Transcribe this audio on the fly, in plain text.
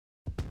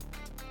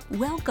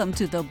Welcome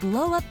to the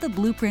Blow Up the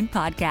Blueprint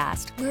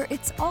podcast, where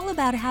it's all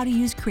about how to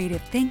use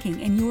creative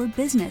thinking in your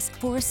business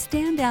for a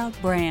standout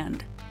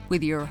brand.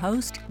 With your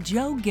host,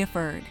 Joe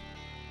Gifford.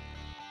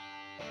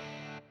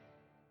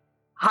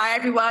 Hi,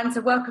 everyone.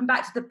 So welcome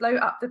back to the Blow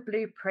Up the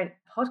Blueprint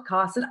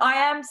podcast. And I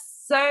am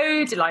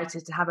so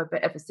delighted to have a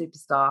bit of a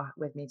superstar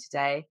with me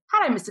today.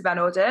 Hello, Mr. Van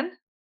Orden.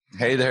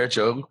 Hey there,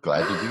 Joe.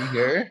 Glad to be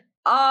here.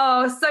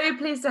 Oh, so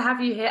pleased to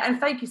have you here. And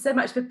thank you so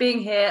much for being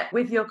here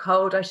with your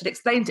cold. I should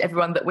explain to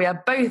everyone that we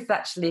are both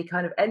actually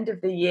kind of end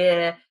of the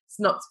year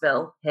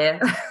Snotsville here.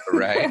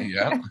 Right,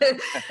 yeah.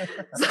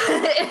 So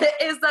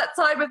it's that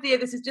time of the year.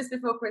 This is just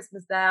before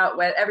Christmas now,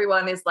 where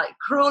everyone is like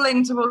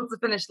crawling towards the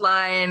finish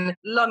line,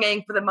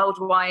 longing for the mulled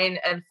wine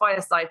and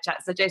fireside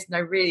chat. So Jason, I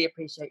really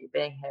appreciate you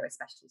being here,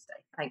 especially today.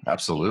 Thank you.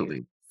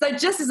 Absolutely. So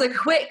just as a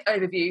quick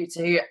overview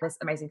to this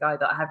amazing guy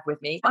that I have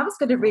with me, I'm just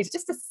going to read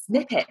just a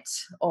snippet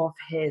of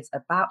his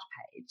About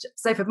page.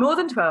 So for more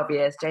than 12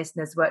 years,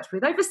 Jason has worked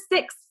with over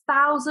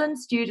 6,000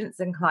 students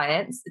and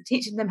clients,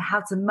 teaching them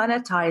how to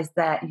monetize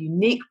their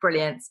unique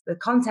brilliance with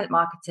content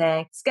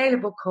marketing,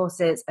 scalable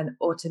courses, and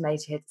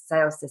automated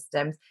sales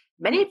systems.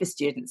 Many of his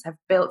students have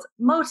built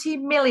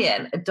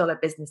multi-million-dollar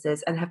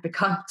businesses and have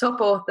become top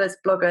authors,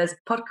 bloggers,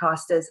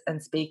 podcasters,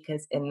 and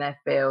speakers in their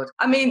field.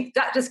 I mean,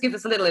 that just gives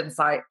us a little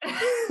insight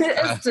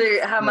as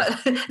to how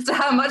much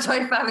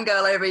I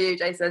fangirl over you,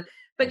 Jason.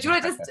 But do you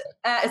want to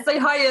just say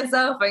hi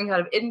yourself and kind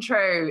of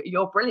intro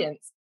your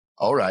brilliance?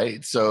 All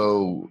right.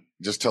 So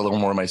just tell a little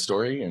more of my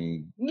story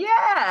and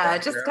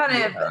Just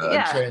kind of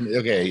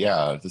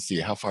Let's see,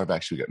 how far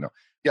back should we go? No.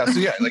 Yeah.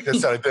 So like I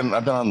said, I've been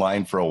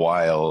online for a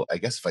while. I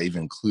guess if I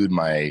even include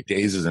my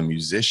days as a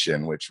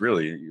musician, which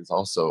really is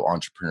also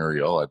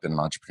entrepreneurial. I've been an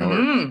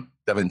entrepreneur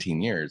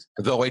 17 years.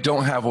 Though I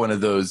don't have one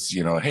of those,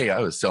 hey, I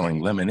was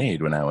selling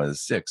lemonade when I was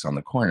 6 on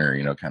the corner,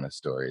 kind of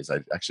stories. I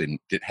actually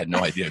had no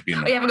idea I'd be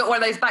You haven't got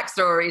one of those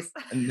backstories.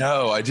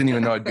 No, I didn't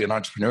even know I'd be an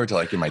entrepreneur till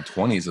like in my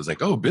 20s. I was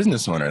like, oh,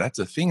 business owner, that's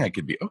a thing I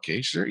could be.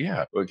 Okay, sure,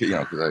 yeah. Okay,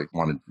 because I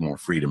wanted more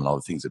freedom and all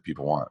the things that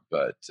people want.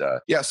 But so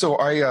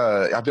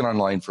I've been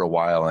online for a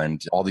while, and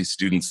all these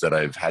students that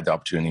I've had the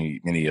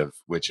opportunity, many of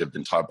which have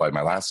been taught by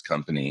my last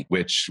company,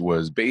 which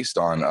was based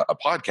on a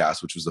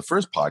podcast, which was the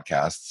first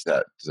podcast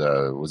that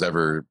was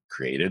ever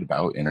created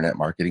about internet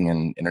marketing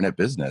and internet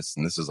business.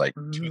 And this is like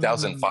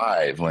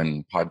 2005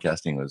 when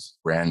podcasting was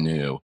brand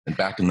new. And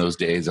back in those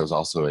days, I was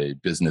also a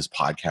business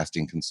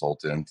podcasting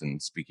consultant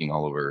and speaking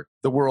all over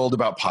the world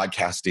about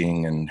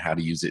podcasting and how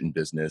to use it in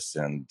business,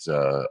 and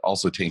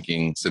also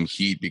taking some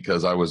heat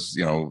because I was,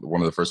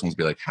 one of the first ones to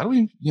be like, how do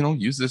we,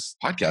 use this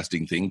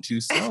podcasting thing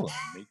to sell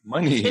and make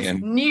money? This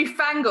and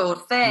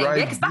newfangled thing. Yeah,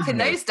 because back in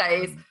those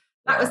days,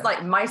 that was like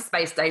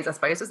MySpace days, I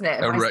suppose, wasn't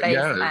it?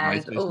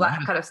 MySpace and all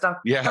that kind of stuff.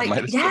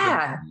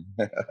 Yeah.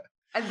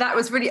 And that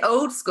was really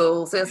old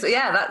school. So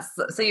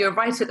you're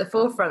right at the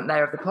forefront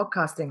there of the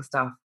podcasting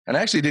stuff. And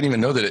I actually didn't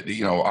even know that,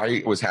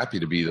 I was happy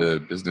to be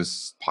the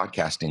business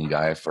podcasting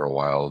guy for a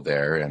while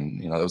there.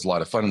 And, that was a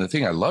lot of fun. And the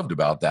thing I loved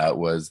about that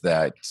was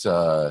that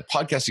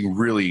podcasting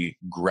really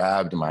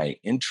grabbed my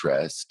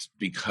interest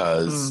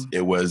because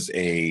it was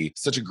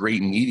such a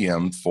great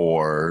medium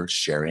for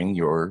sharing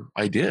your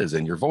ideas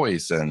and your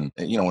voice. And,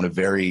 in a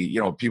very,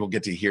 people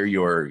get to hear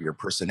your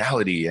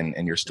personality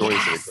and your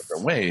stories in a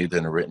different way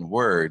than a written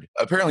word.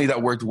 Apparently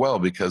that worked well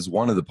because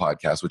one of the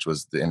podcasts, which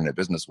was the internet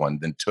business one,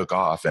 then took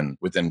off. And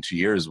within 2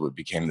 years, it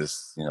became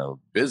this,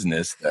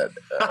 business that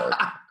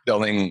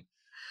selling,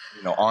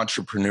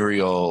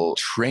 entrepreneurial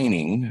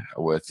training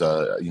with,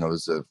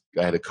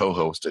 I had a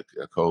co-host, a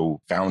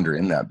co-founder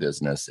in that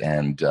business,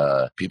 and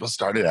people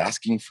started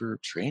asking for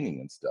training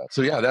and stuff.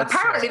 So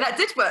apparently that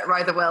did work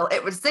rather well.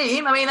 It would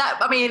seem.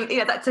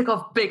 That took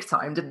off big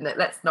time, didn't it?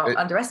 Let's not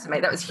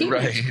underestimate. That was huge.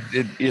 Right.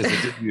 It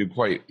did do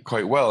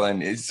quite well,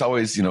 and it's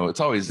always, it's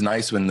always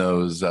nice when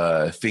those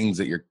things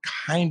that you're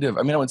kind of.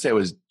 I wouldn't say I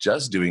was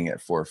just doing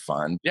it for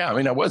fun. Yeah,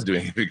 I was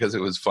doing it because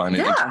it was fun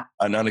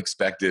and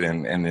unexpected,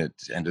 and it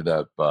ended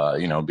up,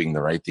 being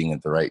the right thing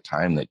at the right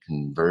time that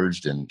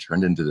converged and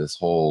turned into this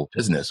whole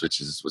business,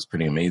 which was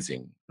pretty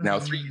amazing. Now,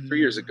 3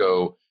 years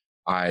ago,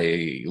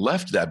 I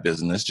left that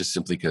business just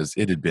simply because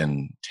it had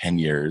been 10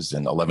 years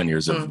and 11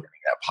 years of running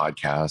that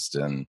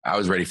podcast, and I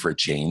was ready for a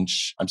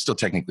change. I'm still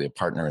technically a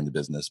partner in the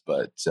business,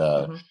 but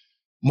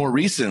more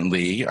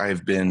recently,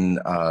 I've been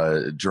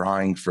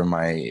drawing from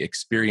my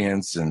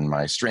experience and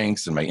my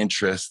strengths and my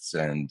interests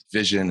and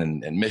vision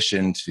and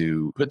mission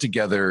to put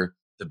together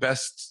the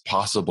best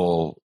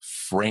possible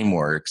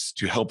frameworks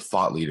to help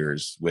thought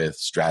leaders with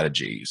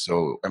strategy.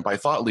 So, and by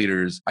thought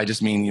leaders, I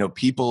just mean,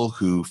 people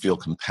who feel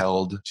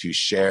compelled to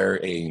share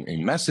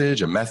a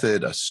message, a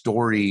method, a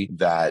story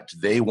that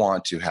they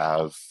want to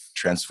have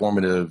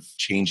transformative,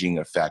 changing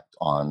effect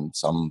on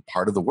some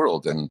part of the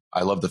world. And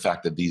I love the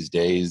fact that these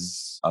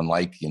days,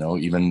 unlike,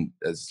 even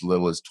as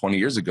little as 20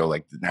 years ago,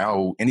 like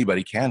now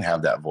anybody can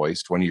have that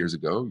voice. 20 years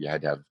ago, you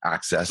had to have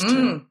access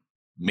to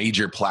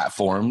major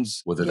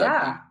platforms, whether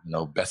that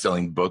be,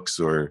 best-selling books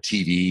or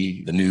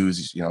TV, the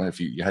news, if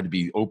you had to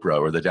be Oprah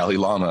or the Dalai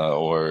Lama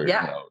or,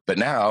 but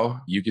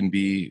now you can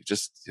be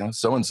just,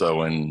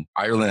 so-and-so in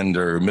Ireland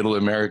or Middle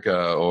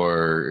America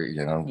or,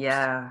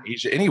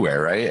 Asia,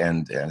 anywhere. Right.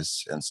 And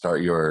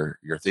start your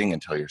thing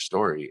and tell your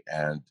story.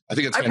 And I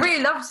think it's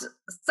really loved,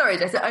 sorry,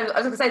 Jason, I was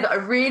going to say that I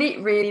really,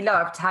 really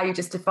loved how you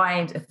just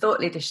defined a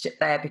thought leadership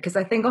there, because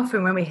I think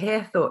often when we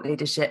hear thought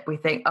leadership, we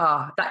think,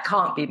 that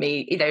can't be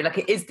me. Like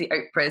it is the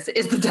Oprahs, it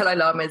is the Dalai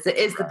Lamas, it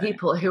is the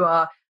people who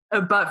are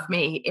above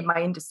me in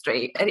my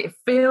industry, and it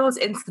feels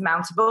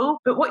insurmountable.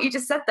 But what you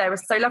just said there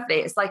was so lovely.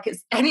 It's like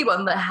it's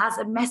anyone that has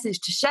a message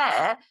to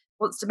share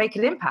wants to make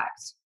an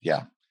impact.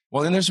 Yeah.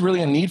 Well, and there's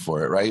really a need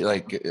for it, right?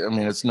 Like, I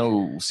mean, it's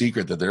no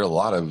secret that there are a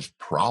lot of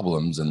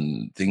problems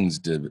and things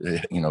to,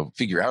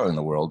 figure out in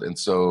the world. And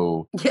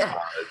so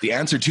the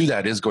answer to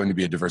that is going to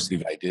be a diversity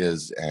of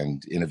ideas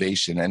and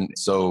innovation. And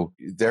so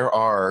there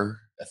are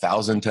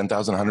 1,000,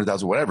 10,000,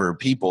 100,000, whatever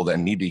people that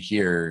need to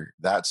hear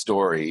that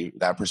story,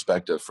 that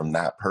perspective from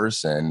that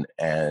person.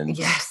 And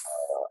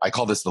I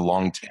call this the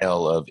long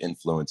tail of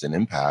influence and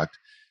impact,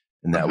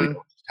 and that we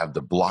have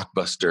the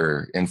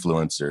blockbuster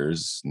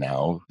influencers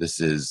now. This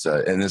is,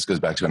 and this goes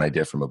back to an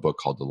idea from a book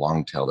called The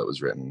Long Tail that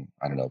was written,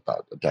 I don't know,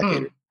 about a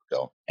decade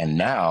ago. And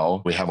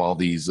now we have all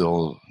these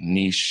little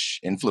niche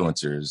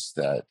influencers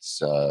that,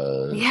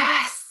 so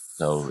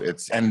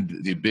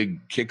and the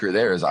big kicker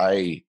there is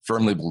I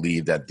firmly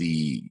believe that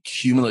the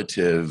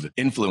cumulative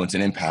influence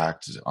and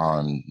impact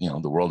on,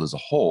 the world as a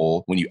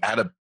whole, when you add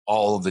up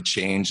all of the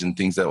change and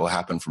things that will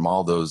happen from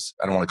all those,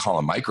 I don't want to call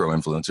them micro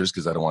influencers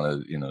because I don't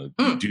want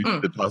to, do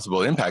the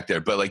possible impact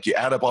there. But like you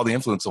add up all the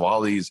influence of all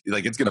these,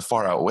 like it's going to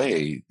far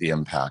outweigh the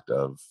impact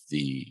of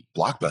the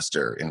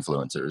blockbuster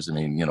influencers. I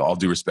mean, all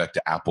due respect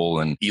to Apple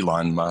and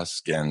Elon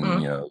Musk and,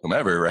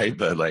 whomever, right?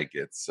 But like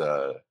it's,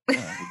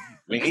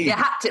 we need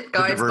hat tip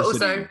guys, but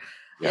also,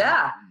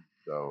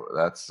 So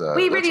that's,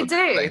 we really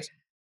do.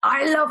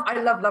 I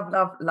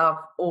love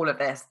all of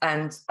this.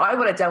 And I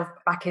want to delve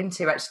back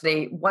into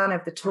actually one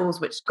of the tools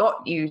which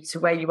got you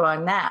to where you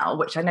are now,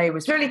 which I know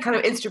was really kind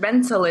of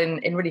instrumental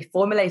in really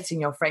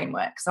formulating your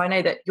framework. So I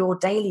know that your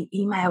daily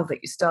email that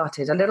you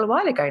started a little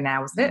while ago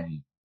now, wasn't it?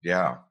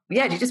 Yeah.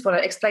 Yeah. Do you just want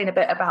to explain a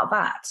bit about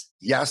that?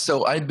 Yeah.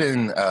 So I'd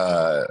been,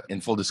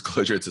 in full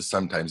disclosure, it's a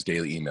sometimes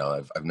daily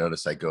email. I've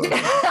noticed I go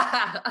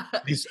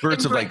these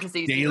spurts of like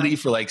daily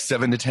for like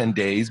 7 to 10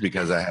 days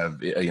because I have,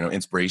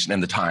 inspiration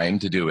and the time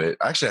to do it.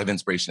 Actually, I have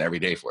inspiration every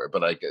day for it,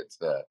 but like it's,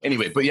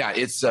 anyway, but yeah,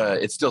 it's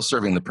still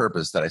serving the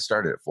purpose that I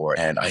started it for.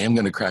 And I am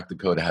going to crack the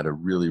code of how to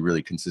really,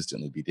 really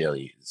consistently be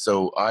daily.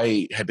 So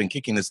I had been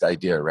kicking this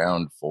idea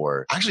around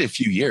for actually a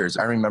few years.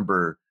 I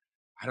remember,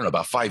 I don't know,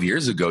 about 5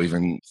 years ago,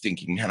 even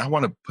thinking, man, I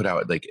want to put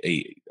out like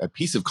a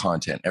piece of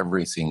content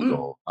every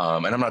single,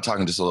 and I'm not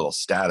talking just a little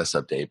status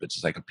update, but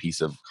just like a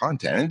piece of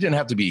content. And it didn't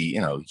have to be,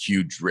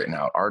 huge written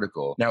out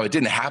article. Now, it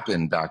didn't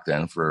happen back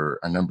then for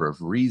a number of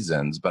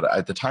reasons, but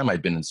at the time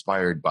I'd been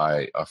inspired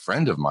by a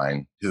friend of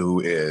mine who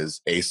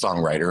is a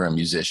songwriter, a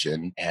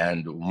musician.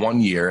 And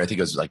one year, I think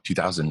it was like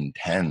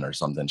 2010 or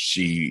something,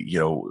 she,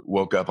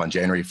 woke up on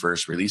January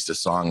 1st, released a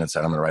song and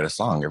said, I'm going to write a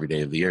song every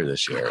day of the year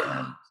this year.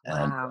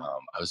 And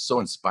I was so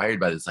inspired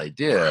by this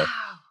idea.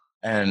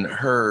 And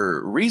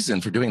her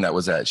reason for doing that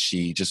was that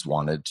she just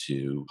wanted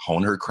to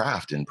hone her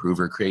craft, improve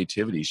her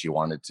creativity. She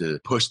wanted to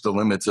push the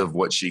limits of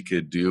what she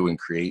could do and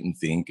create and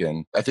think.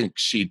 And I think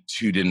she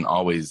too didn't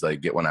always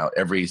like get one out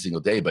every single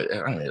day, but I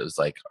don't know, it was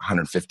like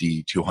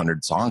 150,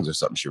 200 songs or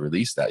something she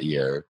released that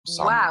year.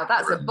 Wow,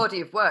 that's a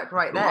body of work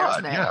right there,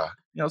 isn't it? Yeah.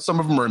 Some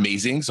of them are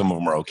amazing. Some of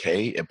them are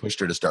okay. It pushed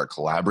her to start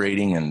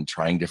collaborating and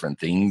trying different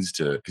things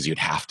because you'd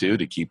have to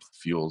keep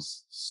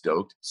fuels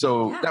stoked.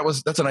 So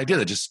that's an idea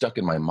that just stuck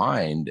in my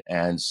mind.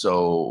 And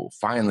so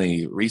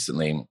finally,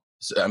 recently,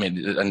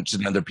 and just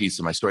another piece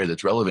of my story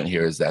that's relevant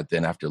here is that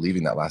then after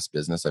leaving that last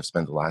business, I've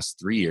spent the last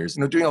 3 years,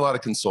 doing a lot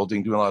of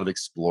consulting, doing a lot of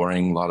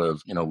exploring, a lot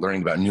of,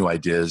 learning about new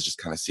ideas, just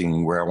kind of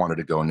seeing where I wanted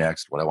to go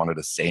next, what I wanted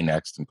to say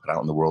next and put out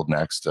in the world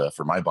next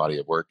for my body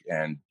of work.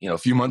 And, a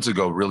few months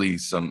ago, really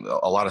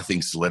a lot of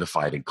things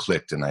solidified and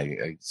clicked. And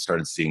I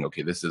started seeing,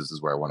 okay, this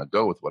is where I want to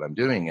go with what I'm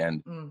doing.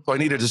 And so I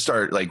needed to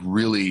start like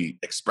really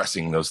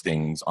expressing those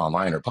things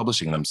online or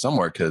publishing them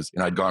somewhere. Cause,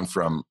 I'd gone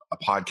from a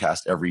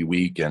podcast every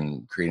week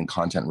and creating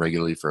content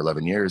regularly for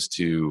 11 years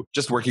to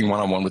just working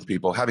one-on-one with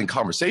people, having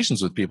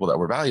conversations with people that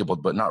were valuable,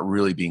 but not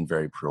really being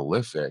very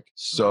prolific.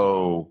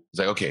 So it's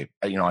like, okay,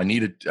 I'm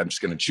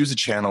just going to choose a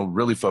channel,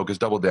 really focus,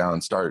 double down,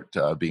 start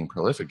being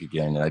prolific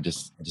again. And I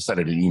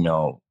decided an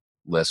email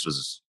list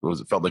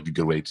it felt like a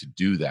good way to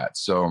do that.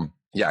 So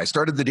yeah, I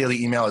started the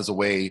daily email as a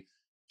way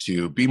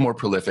to be more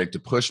prolific, to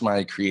push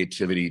my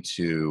creativity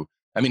to,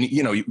 when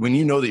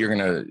that you're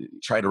going to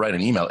try to write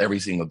an email every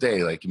single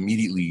day, like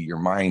immediately your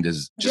mind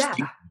is just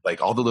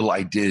like all the little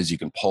ideas you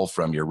can pull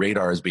from, your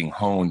radar is being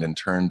honed and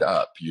turned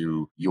up.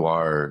 You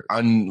are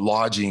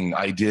unlodging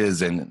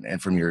ideas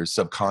and from your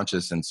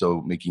subconscious. And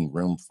so making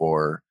room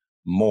for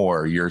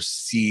more, you're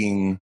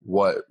seeing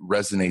what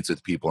resonates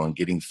with people and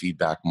getting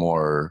feedback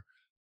more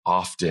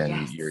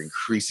often, you're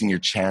increasing your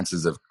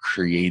chances of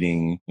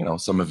creating,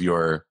 some of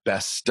your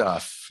best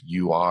stuff.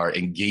 You are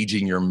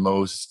engaging your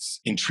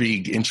most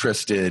intrigued,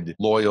 interested,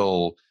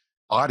 loyal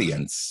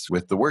audience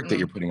with the work that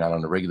you're putting out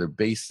on a regular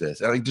basis.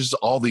 And like, there's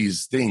all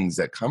these things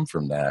that come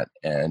from that.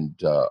 And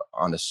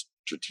on a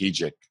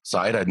strategic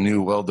side, I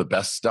knew, well, the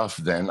best stuff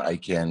then I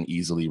can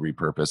easily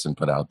repurpose and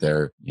put out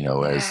there,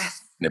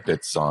 as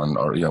snippets on,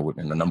 or,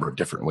 in a number of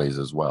different ways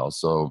as well.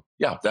 So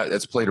yeah,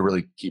 that's played a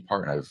really key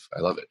part. And I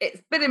love it.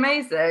 It's been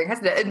amazing,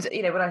 hasn't it?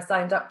 And, when I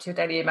signed up to your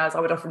daily emails,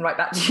 I would often write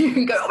back to you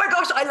and go, oh my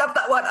gosh, I love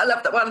that one. I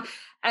love that one.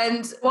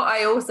 And what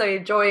I also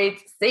enjoyed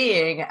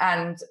seeing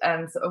and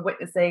sort of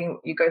witnessing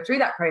you go through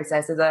that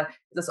process as a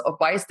sort of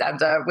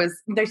bystander was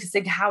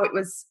noticing how it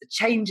was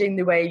changing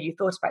the way you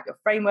thought about your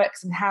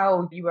frameworks and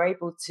how you were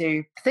able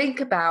to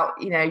think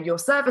about, your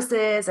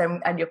services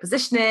and your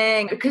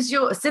positioning, because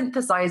you're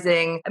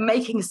synthesizing and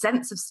making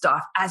sense of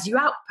stuff as you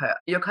output.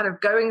 You're kind of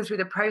going through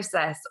the process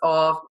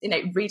of,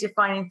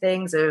 redefining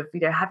things, of,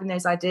 having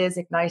those ideas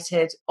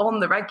ignited on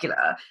the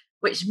regular,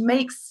 which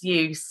makes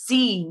you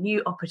see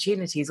new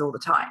opportunities all the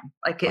time.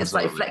 Like it's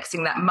Absolutely. Like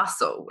flexing that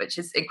muscle, which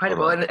is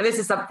incredible. Totally. And this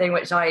is something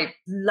which I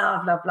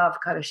love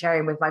kind of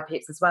sharing with my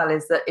peeps as well,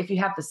 is that if you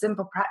have the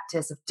simple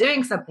practice of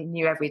doing something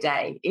new every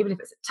day, even if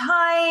it's a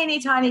tiny,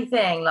 tiny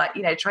thing, like,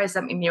 try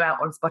something new out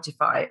on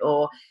Spotify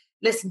or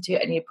listen to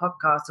a new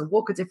podcast or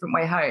walk a different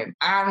way home.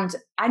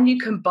 And you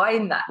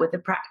combine that with the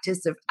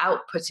practice of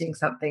outputting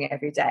something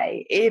every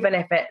day, even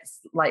if it's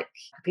like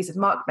a piece of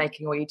mark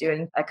making, or you're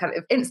doing a kind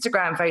of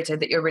Instagram photo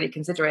that you're really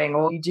considering,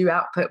 or you do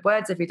output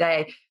words every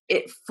day.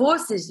 It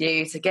forces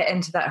you to get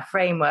into that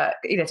framework,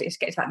 to get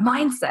into that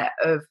mindset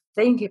of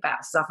thinking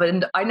about stuff.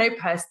 And I know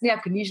personally, I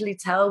can usually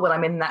tell when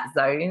I'm in that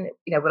zone,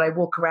 when I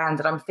walk around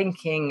and I'm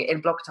thinking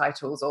in blog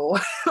titles or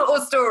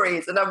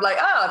stories, and I'm like,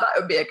 oh,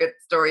 that would be a good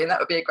story and that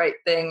would be a great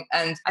thing.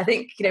 And I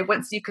think,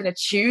 once you can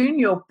attune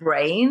your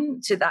brain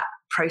to that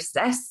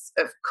process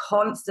of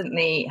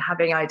constantly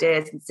having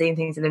ideas and seeing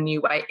things in a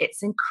new way,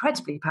 it's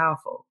incredibly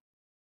powerful.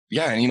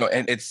 Yeah. And,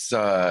 and it's,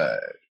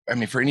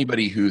 for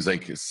anybody who's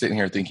like sitting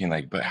here thinking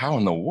like, but how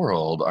in the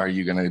world are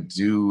you going to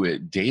do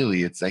it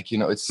daily? It's like,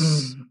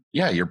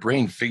 your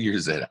brain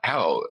figures it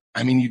out.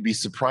 You'd be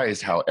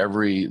surprised how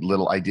every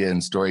little idea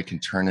and story can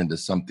turn into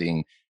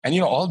something. And,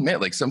 I'll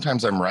admit, like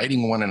sometimes I'm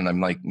writing one and I'm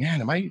like,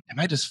 man, am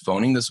I just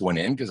phoning this one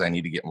in because I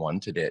need to get one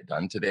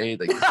done today?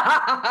 Like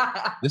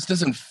this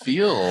doesn't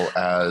feel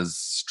as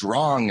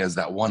strong as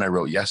that one I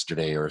wrote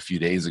yesterday or a few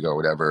days ago or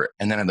whatever.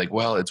 And then I'm like,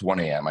 well, it's 1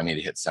 a.m. I need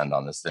to hit send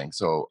on this thing.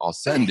 So I'll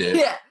send it.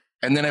 Yeah.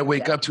 And then I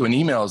wake up to an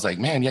email. I was like,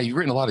 man, yeah, you've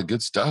written a lot of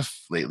good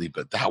stuff lately,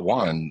 but that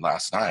one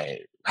last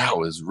night, that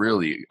was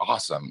really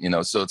awesome.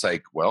 So it's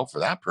like, well, for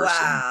that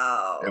person,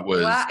 it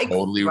was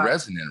totally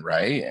resonant,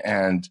 right?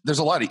 And there's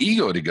a lot of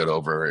ego to get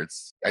over.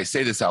 I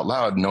say this out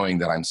loud knowing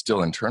that I'm still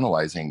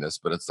internalizing this,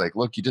 but it's like,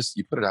 look, you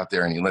put it out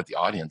there and you let the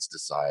audience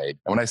decide.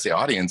 And when I say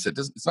audience,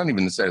 it's not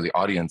even necessarily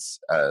audience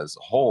as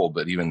a whole,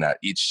 but even that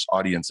each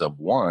audience of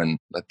one,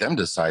 let them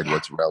decide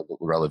what's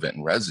relevant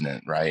and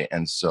resonant, right?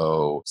 And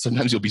so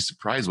sometimes you'll be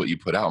surprised what you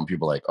put out and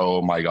people are like,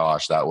 oh my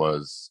gosh, that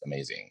was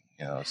amazing.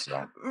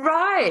 So.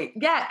 Right.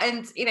 Yeah.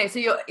 And, so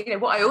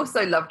what I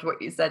also loved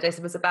what you said,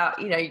 Jason, was about,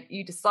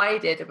 you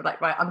decided, like,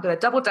 right, I'm going to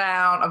double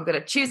down, I'm going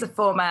to choose a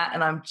format,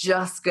 and I'm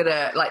just going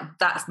to, like,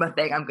 that's my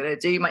thing. I'm going to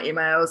do my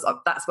emails.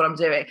 That's what I'm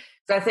doing.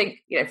 So I think,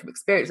 from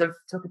experience of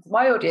talking to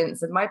my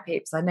audience and my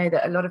peeps, I know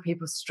that a lot of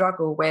people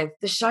struggle with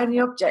the shiny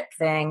object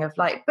thing of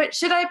like, but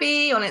should I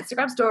be on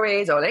Instagram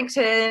stories or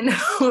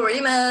LinkedIn or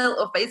email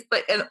or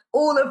Facebook and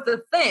all of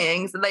the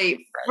things? And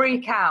they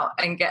freak out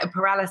and get a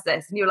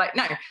paralysis. And you're like,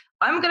 no,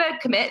 I'm going to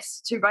commit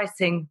to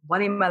writing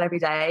one email every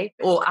day,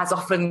 or as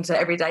often to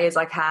every day as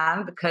I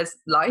can, because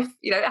life,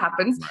 it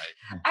happens.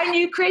 Right. And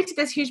you created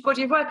this huge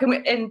body of work.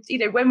 And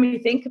when we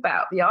think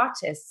about the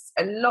artists,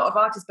 a lot of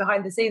artists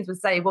behind the scenes would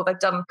say, well, they've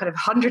done kind of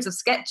hundreds of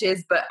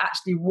sketches, but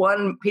actually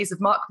one piece of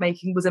mark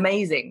making was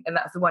amazing. And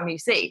that's the one you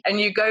see. And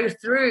you go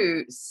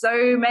through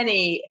so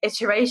many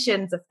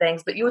iterations of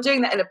things, but you're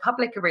doing that in a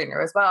public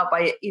arena as well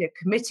by,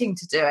 committing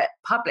to do it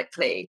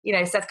publicly.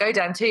 Seth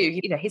Godin too,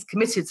 he's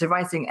committed to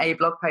writing a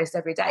blog post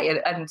every day.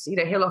 And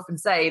he'll often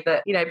say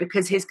that,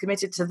 because he's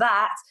committed to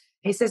that,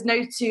 he says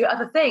no to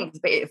other things,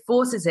 but it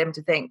forces him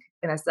to think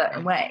in a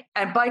certain way.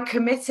 And by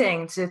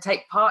committing to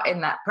take part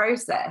in that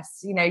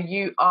process,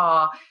 you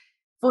are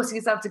forcing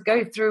yourself to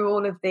go through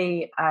all of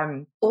the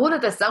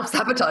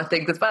self-sabotage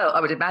things as well,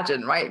 I would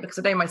imagine, right? Because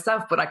I know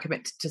myself, when I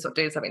commit to sort of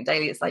doing something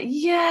daily, it's like,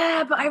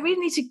 yeah, but I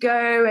really need to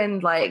go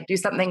and like do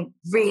something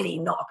really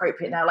not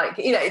appropriate now. Like,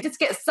 it just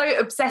gets so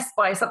obsessed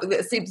by something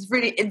that seems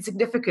really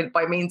insignificant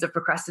by means of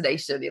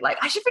procrastination. You're like,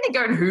 I should really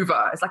go and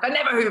hoover. It's like, I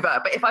never hoover,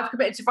 but if I've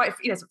committed to write,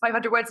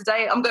 500 words a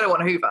day, I'm going to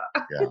want to hoover.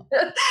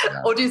 Yeah.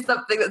 Or do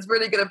something that's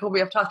really going to pull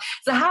me off task.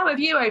 So how have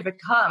you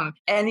overcome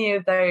any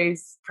of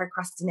those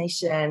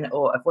procrastination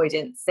or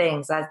avoidance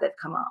things as they've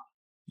come up?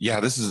 Yeah,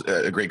 this is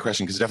a great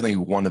question because definitely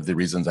one of the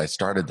reasons I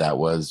started that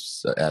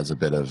was as a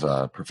bit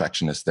of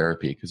perfectionist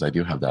therapy because I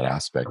do have that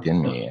aspect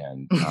in me.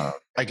 And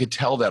I could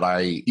tell that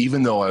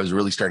even though I was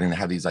really starting to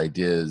have these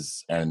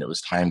ideas and it was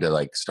time to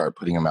like start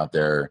putting them out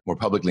there more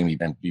publicly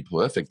and be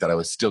prolific, that I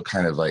was still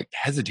kind of like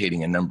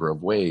hesitating a number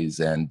of ways.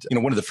 And,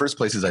 one of the first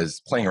places I was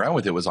playing around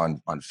with it was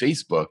on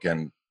Facebook.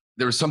 And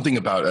there was something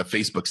about a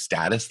Facebook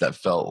status that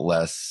felt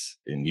less,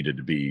 it needed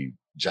to be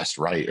just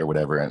right or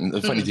whatever. And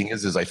the funny thing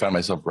is I found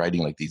myself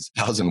writing like these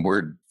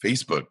 1,000-word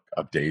Facebook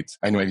updates.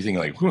 I know everything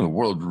like, who in the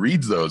world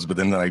reads those? But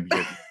then I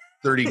get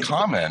 30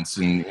 comments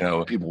and,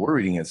 people were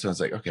reading it. So it's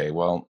like, okay,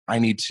 well, I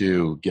need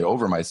to get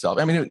over myself.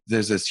 I mean,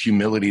 there's this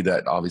humility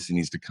that obviously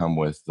needs to come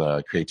with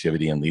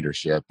creativity and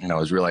leadership. And I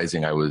was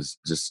realizing I was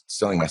just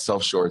selling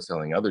myself short,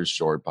 selling others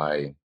short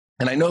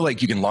and I know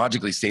like you can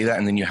logically say that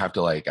and then you have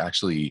to like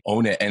actually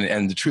own it.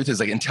 And the truth is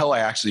like until I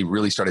actually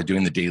really started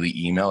doing the daily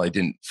email, I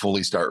didn't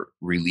fully start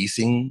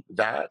releasing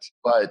that.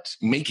 But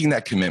making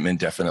that commitment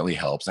definitely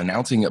helps.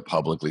 Announcing it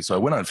publicly. So I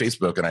went on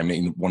Facebook and I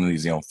made one of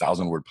these,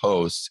 1,000-word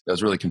posts that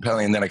was really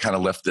compelling. And then I kind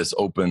of left this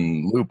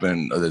open loop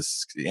and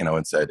this,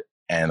 and said,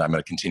 and I'm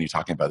going to continue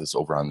talking about this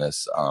over on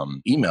this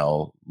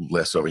email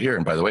list over here.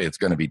 And by the way, it's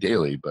going to be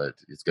daily, but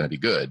it's going to be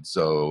good.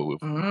 So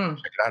check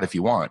it out if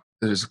you want.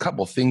 There's a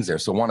couple things there.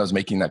 So one, I was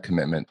making that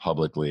commitment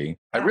publicly.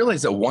 I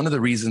realized that one of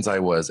the reasons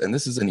and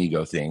this is an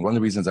ego thing, one of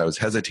the reasons I was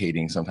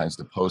hesitating sometimes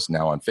to post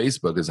now on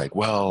Facebook is like,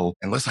 well,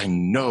 unless I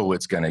know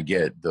it's going to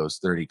get those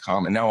 30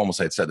 comments. Now almost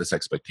I'd set this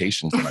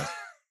expectation for myself.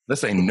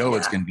 Unless I know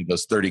it's going to be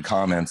those 30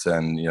 comments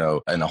and,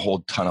 and a whole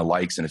ton of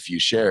likes and a few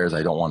shares,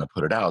 I don't want to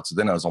put it out. So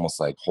then I was almost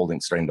like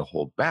starting to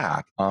hold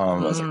back. I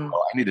was like,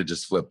 well, I need to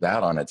just flip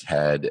that on its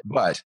head.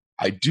 But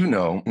I do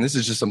know, and this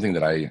is just something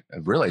that I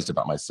have realized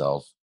about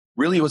myself,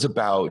 really it was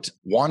about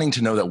wanting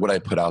to know that what I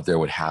put out there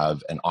would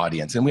have an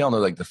audience. And we all know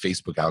like the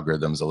Facebook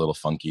algorithm is a little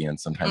funky and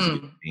sometimes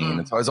it gets seen.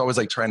 And so I was always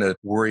like trying to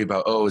worry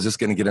about, is this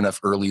going to get enough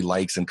early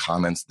likes and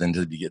comments then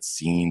to get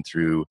seen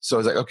through? So I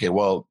was like, okay,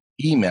 well,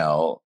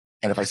 email.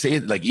 And if I say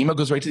it, like email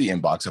goes right to the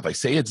inbox. If I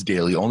say it's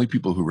daily, only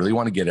people who really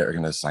want to get it are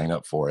going to sign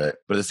up for it.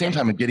 But at the same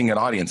time, I'm getting an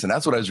audience. And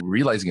that's what I was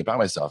realizing about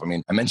myself. I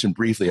mean, I mentioned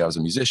briefly I was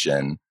a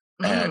musician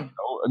and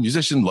a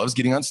musician loves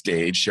getting on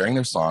stage, sharing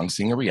their song,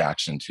 seeing a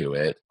reaction to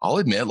it. I'll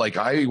admit, like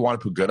I want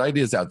to put good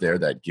ideas out there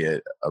that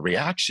get a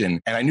reaction.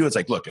 And I knew it's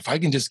like, look, if I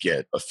can just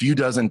get a few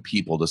dozen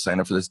people to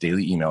sign up for this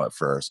daily email at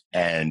first,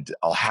 and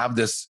I'll have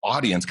this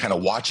audience kind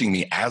of watching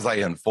me as I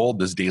unfold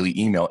this daily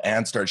email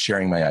and start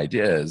sharing my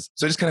ideas.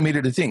 So I just kind of made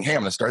it a thing. Hey,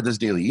 I'm going to start this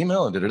daily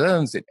email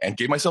and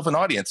gave myself an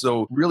audience.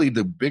 So really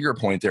the bigger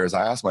point there is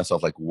I asked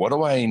myself, like, what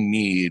do I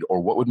need or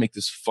what would make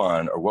this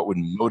fun or what would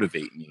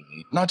motivate me?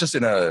 Not just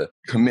in a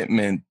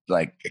commitment,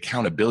 like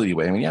accountability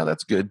way. I mean, yeah,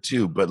 that's good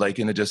too. But like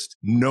in a just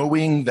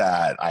knowing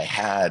that I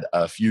had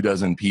a few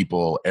dozen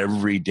people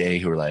every day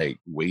who were like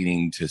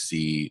waiting to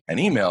see an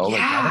email,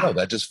 like, I don't know,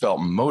 that just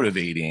felt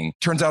motivating.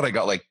 Turns out I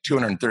got like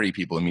 230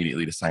 people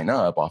immediately to sign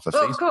up off of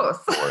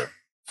Facebook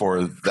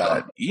for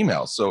that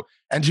email. So,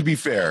 and to be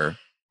fair,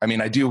 I mean,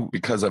 I do,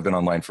 because I've been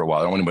online for a while,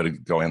 I don't want anybody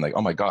to go in like,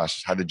 oh my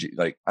gosh, how did you,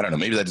 like, I don't know,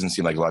 maybe that doesn't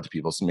seem like a lot to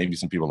people. So maybe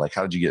some people are like,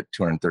 how did you get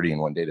 230 in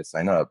one day to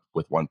sign up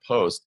with one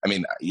post? I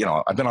mean,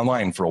 I've been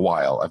online for a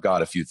while. I've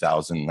got a few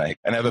thousand, and I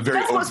have a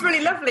very That's what's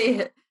really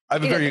lovely. I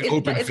have a very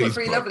open Facebook. It's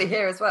really lovely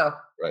here as well.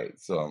 Right.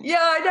 So yeah,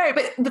 I know.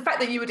 But the fact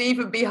that you would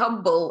even be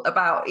humble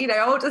about,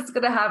 I'm just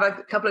going to have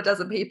a couple of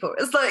dozen people.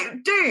 It's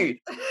like, dude,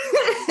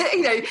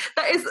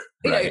 that is,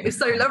 it's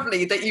so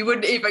lovely that you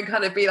wouldn't even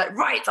kind of be like,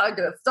 right, I'm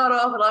going to start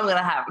off and I'm going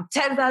to have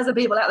 10,000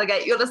 people out the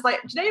gate. You're just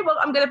like, do you know what?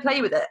 I'm going to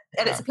play with it.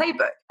 And it's a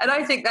playbook. And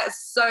I think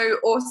that's so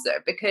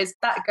awesome because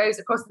that goes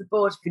across the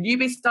board for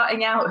newbies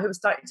starting out who are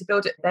starting to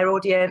build their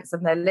audience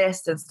and their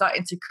list and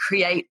starting to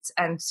create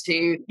and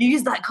to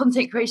use that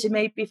content creation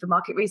maybe for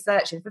market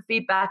research and for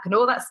feedback and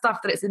all that stuff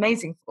that it's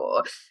amazing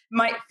for,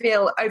 might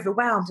feel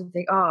overwhelmed and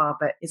think,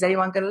 but is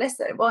anyone going to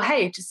listen? Well,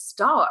 hey, just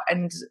start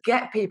and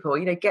get people,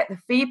 get the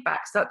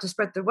feedback, start to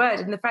spread the word.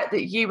 And the fact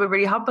that you were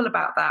really humble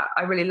about that,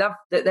 I really love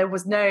that there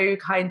was no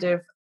kind of,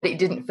 that you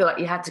didn't feel like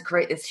you had to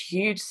create this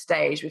huge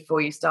stage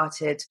before you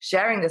started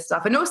sharing this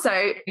stuff. And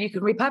also you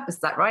can repurpose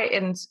that, right?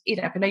 And,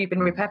 I know you've been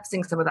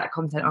repurposing some of that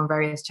content on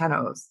various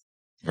channels.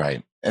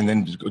 Right. And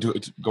then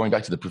going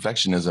back to the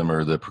perfectionism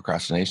or the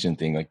procrastination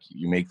thing, like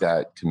you make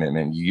that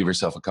commitment, you give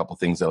yourself a couple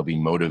things that'll be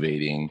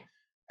motivating.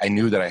 I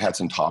knew that I had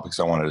some topics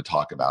I wanted to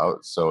talk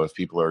about. So if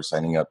people are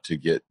signing up to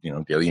get,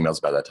 daily emails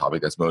about that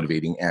topic, that's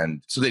motivating.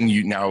 And so then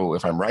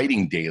if I'm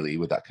writing daily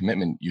with that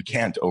commitment, you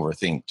can't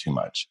overthink too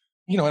much.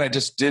 And I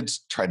just did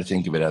try to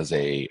think of it as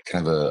a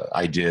kind of a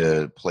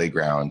idea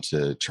playground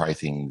to try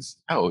things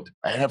out.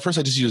 And at first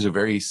I just used a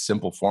very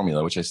simple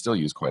formula, which I still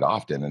use quite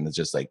often. And it's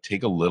just like,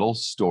 take a little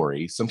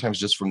story, sometimes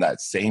just from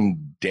that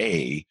same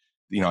day.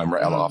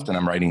 Often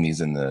I'm writing these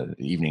in the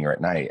evening or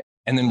at night,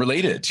 and then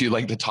relate it to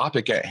like the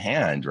topic at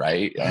hand.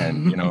 Right.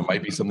 And, it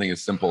might be something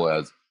as simple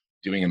as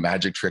doing a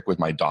magic trick with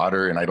my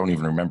daughter. And I don't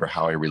even remember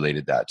how I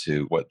related that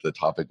to what the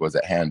topic was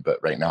at hand, but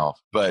right now.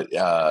 But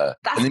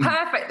that's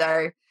perfect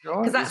though.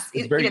 Because that's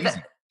it's very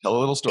easy. Tell a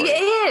little story.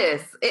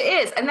 It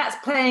is. And that's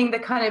playing the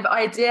kind of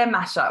idea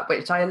mashup,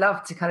 which I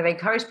love to kind of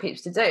encourage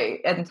people to do.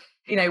 And,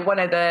 one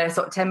of the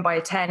sort of 10 by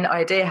 10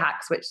 idea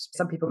hacks, which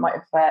some people might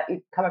have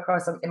come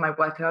across in my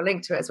work, and I'll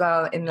link to it as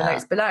well in the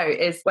notes below,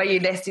 is where you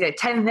list,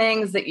 10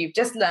 things that you've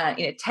just learned,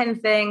 10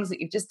 things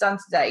that you've just done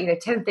today,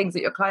 10 things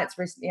that your clients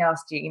recently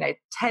asked you,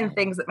 10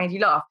 things that made you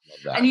laugh.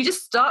 And you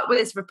just start with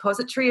this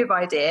repository of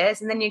ideas,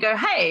 and then you go,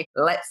 hey,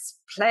 let's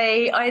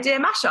play idea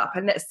mashup,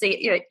 and let's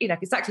see,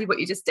 exactly what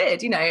you just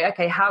did.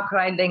 Okay, how can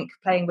I link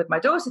playing with my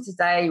daughter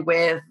today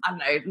with, I don't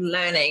know,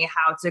 learning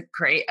how to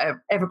create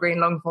an evergreen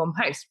long form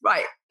post,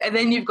 right? And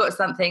then you've got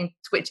something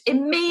which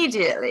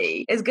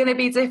immediately is going to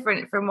be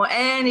different from what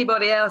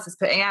anybody else is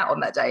putting out on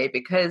that day,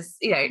 because,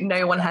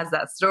 no one has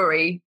that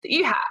story that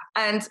you have.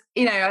 And,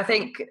 I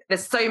think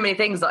there's so many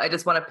things that I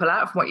just want to pull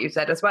out from what you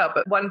said as well.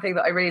 But one thing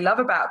that I really love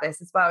about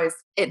this as well is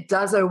it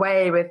does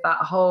away with that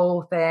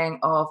whole thing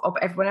of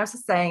everyone else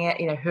is saying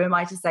it, who am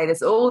I to say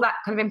this? All that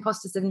kind of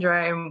imposter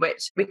syndrome,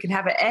 which we can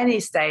have at any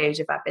stage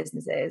of our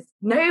businesses.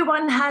 No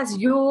one has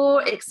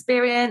your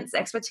experience,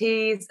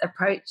 expertise,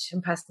 approach,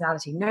 and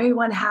personality. No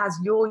one has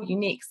your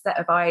unique set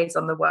of eyes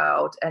on the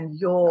world and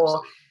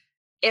your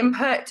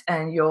input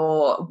and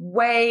your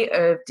way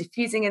of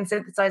diffusing and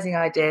synthesizing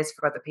ideas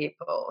for other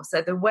people.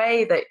 So the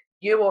way that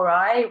you or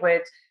I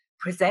would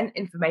present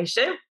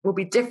information will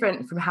be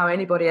different from how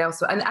anybody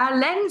else will. And our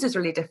lens is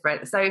really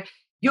different. So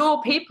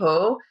your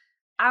people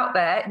out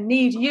there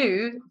need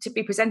you to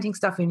be presenting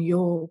stuff in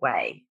your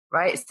way,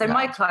 right? So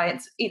my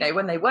clients,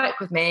 when they work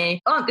with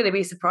me, aren't going to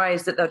be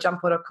surprised that they'll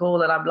jump on a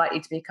call and I'm likely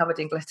to be covered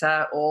in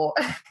glitter or,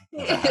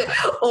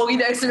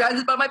 or,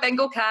 surrounded by my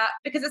Bengal cat,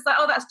 because it's like,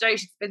 oh, that's Jo,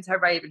 she's been to her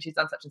rave and she's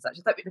done such and such.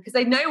 It's like, because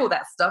they know all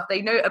that stuff.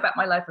 They know about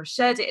my life. I've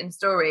shared it in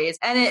stories,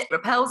 and it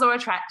repels or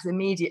attracts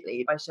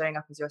immediately by showing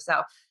up as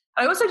yourself.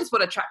 I also just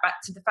want to track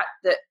back to the fact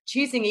that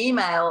choosing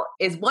email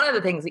is one of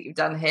the things that you've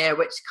done here,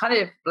 which kind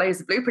of blows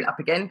the blueprint up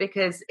again,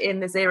 because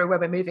in this era where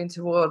we're moving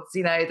towards,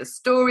 the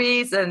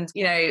stories and,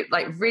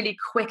 like really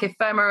quick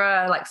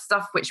ephemera, like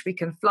stuff which we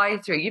can fly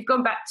through, you've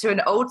gone back to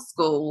an old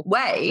school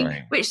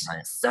way, which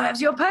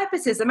serves your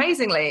purposes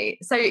amazingly.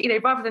 So,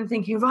 rather than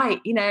thinking,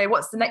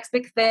 what's the next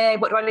big thing?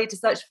 What do I need to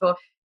search for?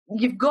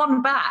 You've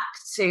gone back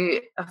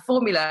to a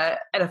formula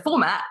and a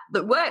format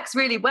that works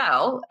really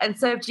well and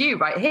served you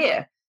right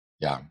here.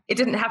 Yeah. It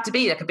didn't have to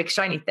be like a big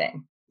shiny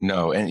thing.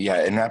 No. And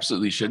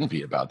absolutely shouldn't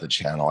be about the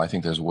channel. I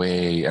think there's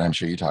and I'm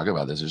sure you talk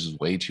about this, there's just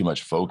way too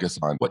much focus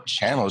on what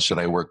channels should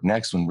I work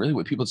next, when really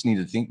what people just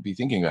need to be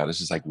thinking about is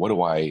just like, what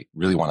do I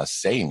really want to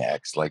say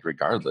next? Like,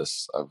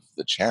 regardless of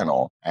the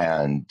channel.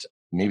 And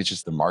maybe it's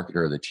just the marketer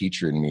or the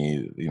teacher in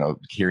me,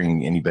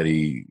 hearing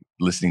anybody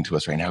listening to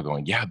us right now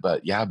going,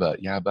 but.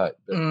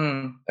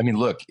 I mean,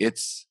 look,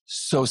 it's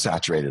so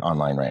saturated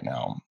online right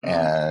now.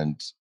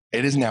 And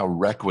it is now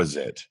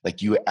requisite.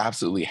 Like, you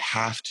absolutely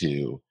have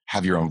to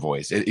have your own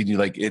voice. It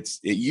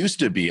used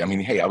to be,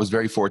 I was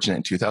very fortunate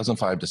in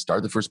 2005 to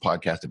start the first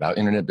podcast about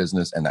internet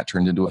business, and that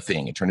turned into a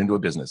thing. It turned into a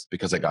business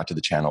because I got to the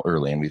channel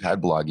early, and we've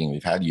had blogging,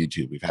 we've had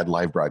YouTube, we've had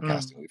live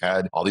broadcasting, we've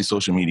had all these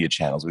social media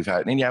channels.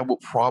 We'll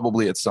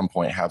probably at some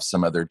point have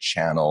some other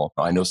channel.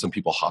 I know some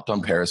people hopped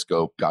on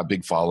Periscope, got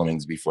big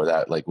followings before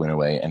that went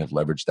away, and have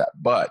leveraged that.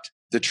 But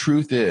the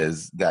truth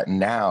is that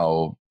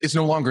now it's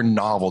no longer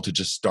novel to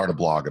just start a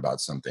blog about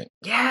something.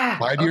 Yeah.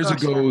 5 years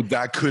ago,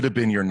 that could have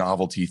been your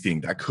novelty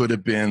thing. That could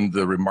have been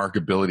the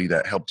remarkability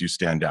that helped you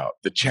stand out.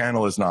 The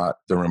channel is not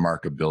the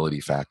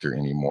remarkability factor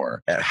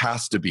anymore. It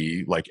has to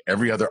be like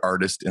every other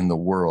artist in the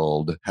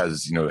world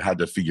has, had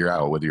to figure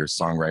out, whether you're a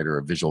songwriter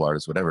or visual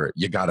artist, whatever,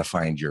 you got to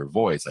find your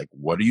voice. Like,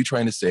 what are you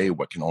trying to say?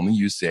 What can only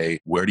you say?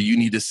 Where do you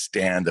need to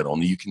stand that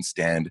only you can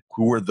stand?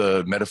 Who are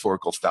the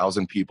metaphorical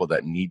 1,000 people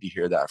that need to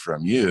hear that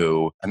from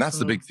you? And that's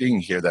the big thing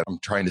here that I'm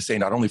trying to say,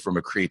 not only from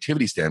a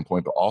creativity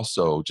standpoint, but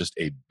also just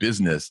a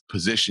business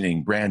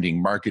positioning,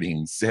 branding,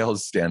 marketing,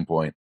 sales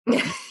standpoint.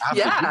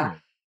 Yeah.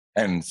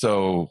 And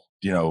so,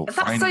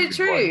 that's so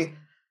true.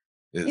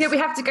 We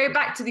have to go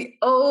back to the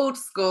old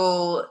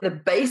school, the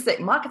basic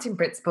marketing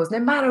principles. No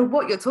matter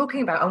what you're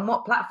talking about, on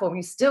what platform,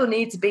 you still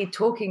need to be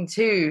talking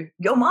to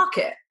your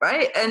market,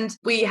 right? And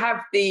we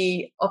have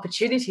the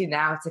opportunity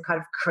now to kind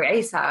of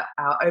create our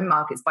own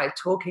markets by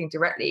talking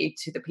directly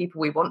to the people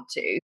we want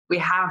to. We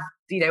have,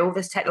 all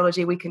this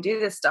technology, we can do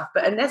this stuff.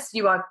 But unless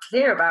you are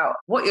clear about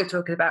what you're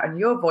talking about and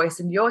your voice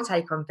and your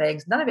take on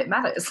things, none of it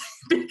matters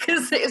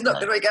because it's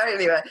not going to go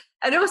anywhere.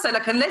 And also,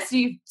 unless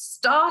you've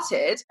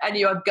started and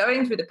you are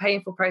going through the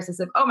painful process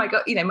of, oh my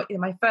God,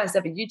 my first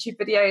ever YouTube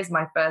videos,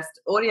 my first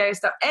audio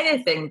stuff,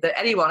 anything that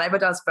anyone ever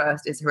does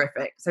first is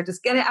horrific. So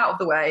just get it out of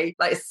the way,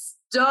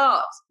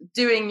 start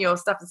doing your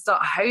stuff and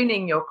start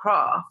honing your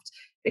craft.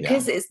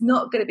 because it's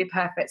not going to be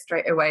perfect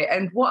straight away.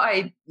 And what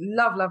I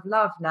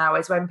love now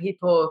is when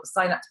people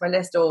sign up to my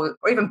list or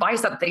even buy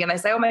something and they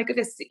say, oh my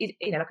goodness,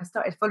 like I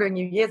started following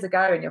you years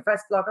ago in your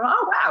first blog. And I'm like,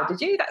 oh wow, did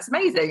you? That's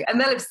amazing.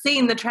 And they'll have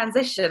seen the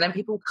transition and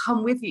people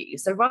come with you.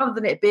 So rather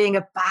than it being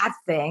a bad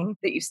thing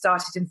that you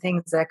started in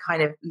things that are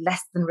kind of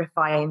less than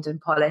refined and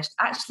polished,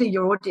 actually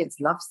your audience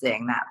loves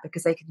seeing that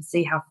because they can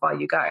see how far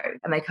you go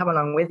and they come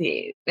along with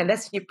you.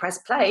 Unless you press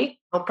play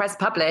or press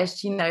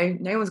publish, no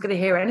one's going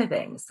to hear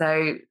anything.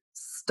 So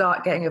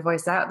start getting your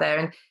voice out there.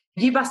 And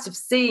you must have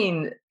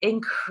seen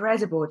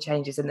incredible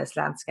changes in this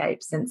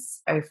landscape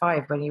since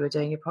 2005 when you were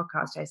doing your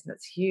podcast, Jason.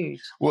 That's huge.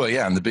 Well,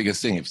 yeah. And the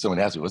biggest thing, if someone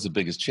asks me, what's the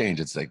biggest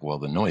change? It's like, well,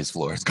 the noise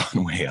floor has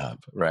gone way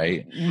up,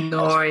 right?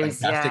 Noise,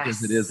 fantastic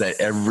as it is that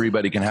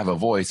everybody can have a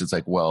voice. It's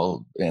like,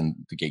 well, and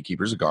the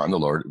gatekeepers are gone.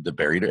 The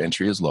barrier to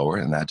entry is lower.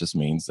 And that just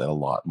means that a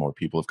lot more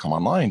people have come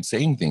online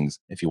saying things.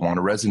 If you want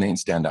to resonate and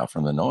stand out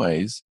from the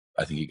noise,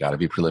 I think you got to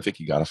be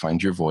prolific. You got to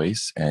find your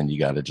voice and you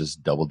got to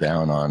just double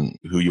down on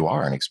who you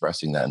are and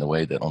expressing that in a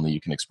way that only you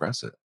can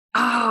express it.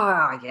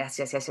 Ah, yes.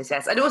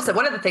 And also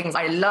one of the things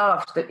I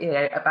loved that,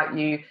 about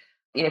you,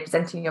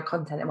 presenting your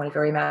content in one of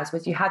your emails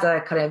was you had a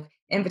kind of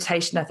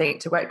invitation, I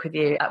think, to work with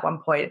you at one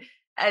point.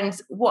 And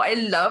what I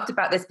loved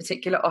about this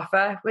particular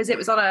offer was it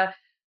was on a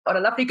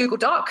lovely Google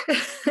Doc.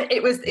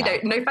 It was,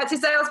 no fancy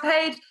sales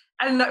page.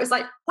 And it was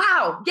like,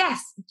 wow,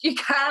 yes, you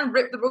can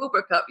rip the rule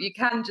book up. You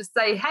can just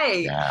say,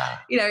 hey,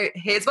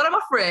 here's what I'm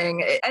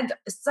offering. And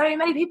so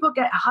many people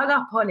get hung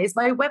up on, is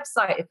my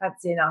website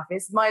fancy enough?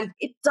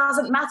 It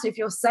doesn't matter if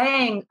you're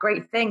saying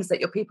great things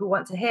that your people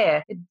want to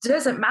hear. It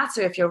doesn't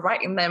matter if you're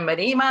writing them an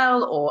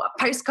email or a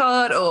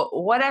postcard or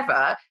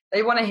whatever.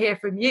 They want to hear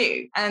from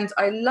you. And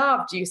I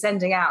loved you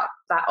sending out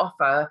that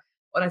offer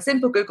on a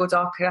simple Google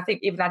Doc, and I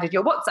think even added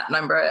your WhatsApp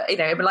number,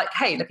 but like,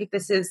 hey, look, if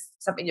this is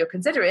something you're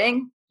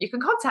considering, you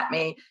can contact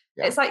me.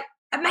 Yeah. It's like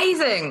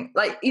amazing.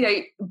 Like,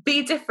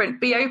 be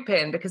different, be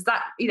open, because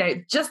that,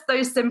 just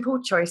those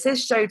simple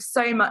choices showed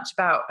so much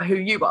about who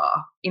you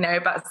are,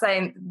 about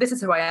saying, this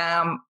is who I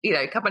am,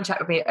 come and chat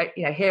with me,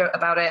 hear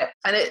about it.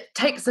 And it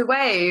takes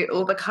away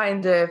all the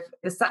kind of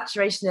the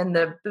saturation in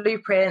the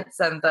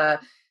blueprints and the,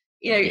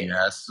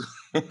 BS.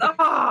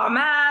 Oh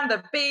man,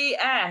 the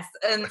BS.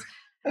 And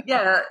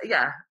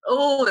yeah,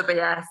 all the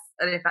BS.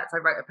 And in fact, I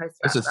wrote a post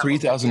about it's a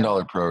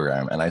 $3,000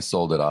 program, and I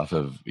sold it off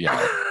of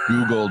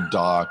Google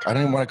Doc. I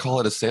don't even want to call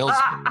it a sales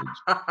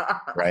page,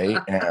 right?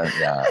 And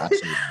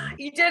absolutely.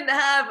 You didn't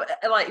have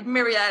like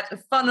myriad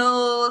of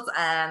funnels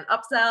and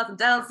upsells and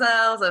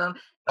downsells and.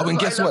 Oh, and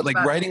guess what? Like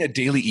writing a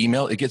daily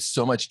email, it gets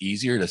so much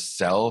easier to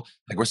sell.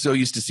 Like we're so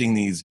used to seeing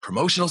these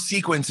promotional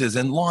sequences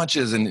and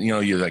launches, and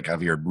you like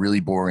have your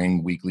really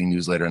boring weekly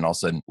newsletter, and all of a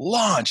sudden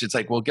launch. It's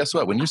like, well, guess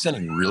what? When you're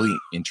sending really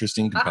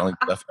interesting, compelling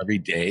stuff every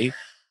day,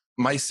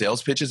 my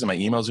sales pitches and my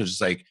emails are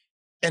just like,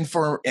 and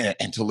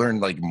to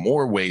learn like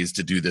more ways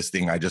to do this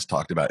thing I just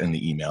talked about in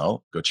the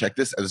email, go check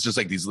this. It's just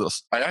like these little.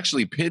 I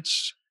actually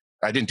pitch.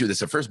 I didn't do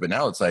this at first, but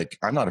now it's like,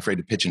 I'm not afraid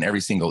to pitch in every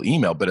single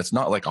email, but it's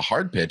not like a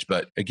hard pitch.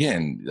 But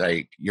again,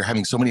 like you're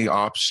having so many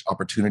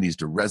opportunities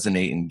to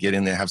resonate and get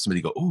in there, have somebody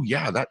go, oh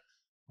yeah,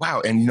 wow.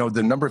 And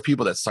the number of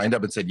people that signed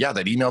up and said, yeah,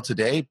 that email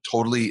today,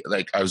 totally,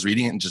 like I was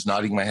reading it and just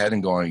nodding my head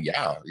and going,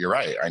 yeah, you're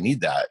right. I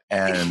need that.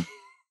 And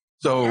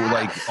so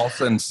like all of a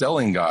sudden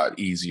selling got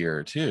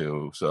easier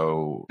too.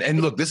 So,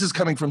 and look, this is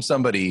coming from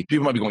somebody,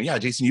 people might be going, yeah,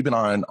 Jason, you've been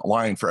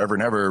online forever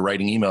and ever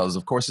writing emails.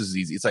 Of course this is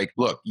easy. It's like,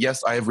 look,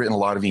 yes, I have written a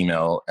lot of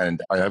email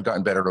and I have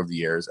gotten better over the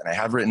years, and I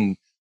have written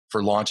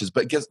for launches,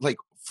 but guess like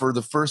for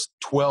the first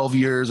 12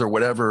 years or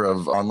whatever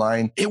of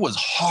online, it was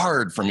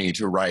hard for me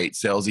to write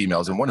sales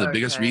emails. And one of the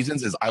biggest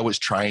reasons is I was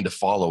trying to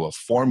follow a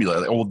formula.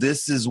 Like, oh,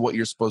 this is what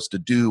you're supposed to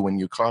do when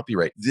you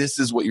copyright. This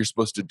is what you're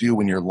supposed to do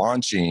when you're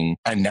launching.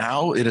 And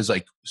now it is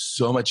like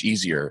so much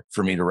easier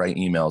for me to write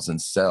emails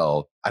and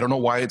sell. I don't know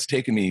why it's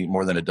taken me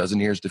more than a dozen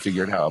years to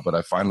figure it out, but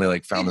I finally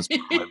like found this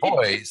my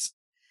voice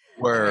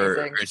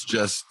where it's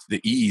just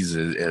the ease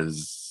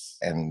is.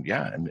 And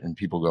and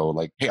people go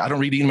like, hey, I don't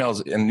read emails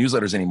and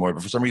newsletters anymore,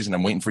 but for some reason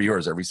I'm waiting for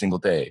yours every single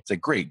day. It's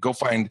like, great, go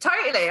find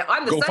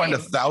I'm the same. Find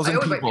 1,000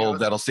 people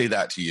that'll say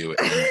that to you.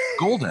 And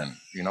golden,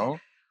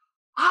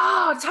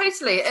 Oh,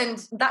 totally.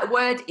 And that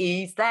word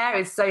ease there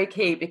is so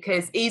key,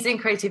 because ease and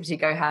creativity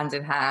go hand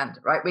in hand,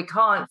 right? We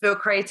can't feel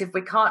creative.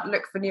 We can't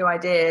look for new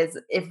ideas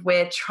if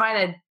we're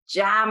trying to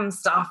jam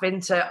stuff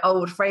into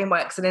old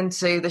frameworks and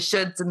into the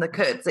shoulds and the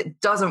coulds.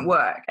 It doesn't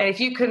work. And if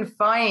you can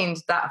find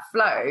that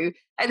flow,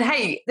 and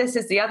hey, this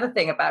is the other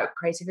thing about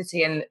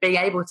creativity and being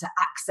able to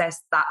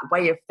access that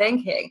way of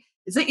thinking,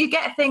 is that you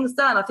get things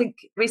done. I think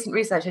recent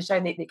research has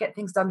shown that you get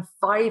things done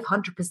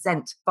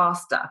 500%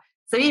 faster.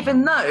 So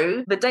even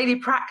though the daily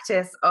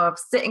practice of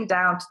sitting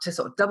down to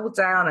sort of double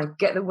down and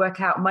get the work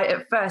out might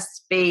at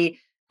first be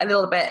a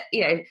little bit,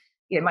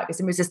 might be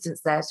some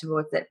resistance there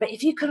towards it. But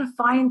if you can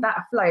find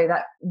that flow,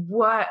 that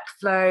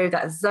workflow,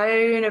 that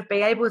zone of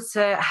being able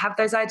to have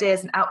those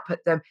ideas and output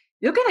them,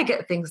 you're going to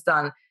get things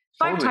done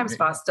 5 times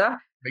faster.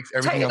 Makes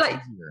everything else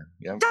easier.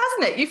 Yeah.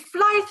 Doesn't it? You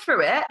fly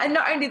through it. And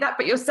not only that,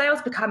 but your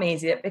sales become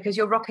easier because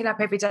you're rocking up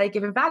every day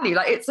giving value.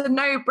 Like, it's a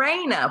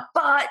no-brainer,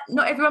 but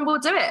not everyone will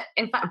do it.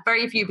 In fact,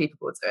 very few people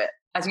will do it,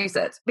 as you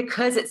said,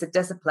 because it's a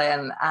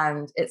discipline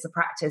and it's a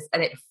practice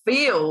and it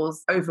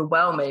feels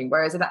overwhelming.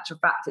 Whereas in actual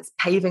fact, it's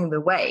paving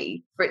the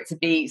way for it to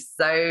be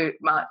so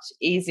much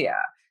easier.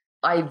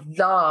 I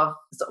love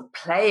sort of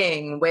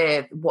playing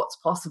with what's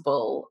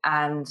possible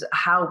and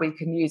how we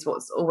can use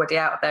what's already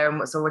out there and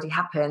what's already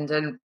happened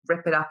and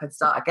rip it up and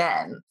start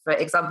again. For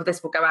example,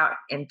 this will go out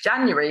in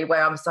January,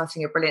 where I'm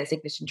starting a Brilliance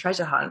Ignition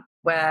treasure hunt,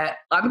 where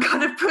I'm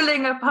kind of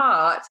pulling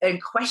apart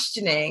and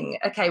questioning,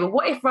 okay, well,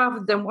 what if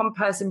rather than one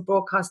person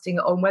broadcasting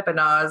on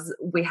webinars,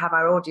 we have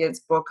our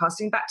audience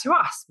broadcasting back to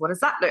us? What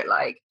does that look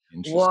like?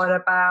 What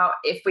about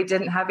if we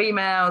didn't have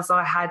emails?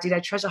 I had,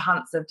 treasure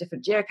hunts of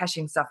different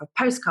geocaching stuff, of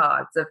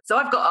postcards. So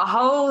I've got a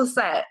whole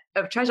set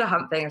of treasure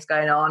hunt things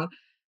going on.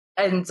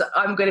 And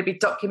I'm going to be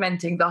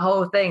documenting the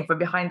whole thing from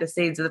behind the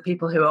scenes of the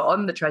people who are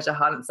on the treasure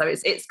hunt. So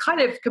it's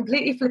kind of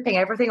completely flipping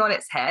everything on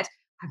its head.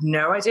 I have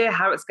no idea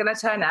how it's going to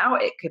turn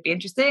out. It could be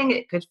interesting.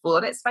 It could fall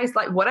on its face,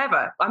 like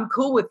whatever. I'm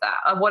cool with that.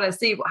 I want to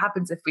see what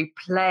happens if we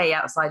play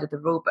outside of the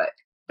rule book.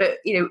 But,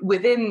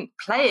 within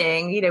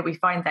playing, we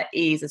find that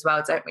ease as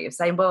well, don't we? Of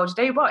saying, well, do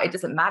you know what? It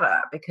doesn't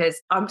matter because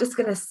I'm just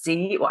going to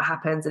see what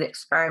happens and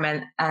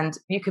experiment. And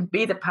you can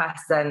be the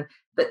person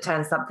that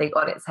turns something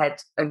on its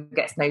head and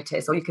gets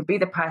noticed, or you could be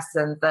the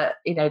person that,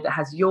 that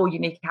has your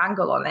unique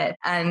angle on it.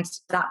 And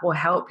that will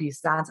help you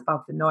stand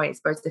above the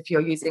noise. Whereas if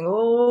you're using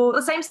all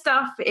the same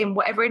stuff in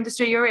whatever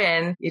industry you're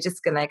in, you're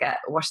just going to get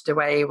washed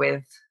away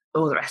with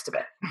all the rest of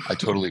it. I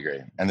totally agree.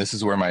 And this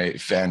is where my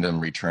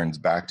fandom returns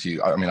back to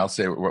you. I mean, I'll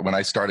say when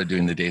I started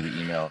doing the daily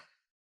email,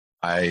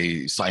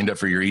 I signed up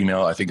for your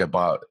email. I think I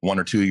bought 1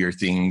 or 2 of your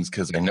things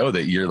because I know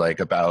that you're like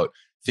about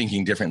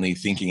thinking differently,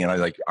 I'm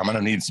going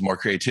to need some more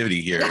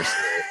creativity here. So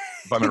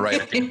if I'm going to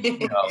write an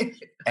email.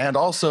 And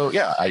also,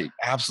 yeah, I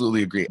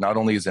absolutely agree. Not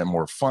only is it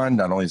more fun,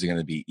 not only is it going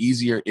to be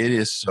easier, it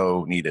is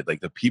so needed.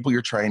 Like the people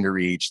you're trying to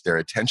reach, their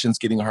attention's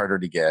getting harder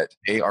to get.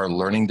 They are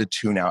learning to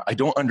tune out. I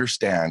don't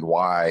understand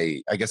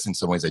why, I guess in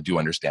some ways I do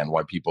understand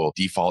why people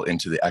default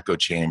into the echo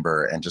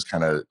chamber and just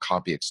kind of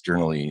copy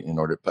externally in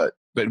order, but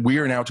we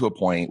are now to a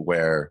point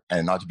where,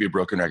 and not to be a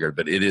broken record,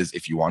 but it is,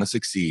 if you want to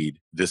succeed,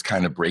 this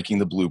kind of breaking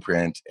the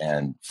blueprint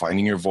and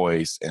finding your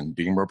voice and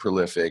being more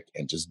prolific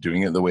and just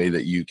doing it the way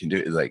that you can do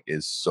it,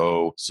 is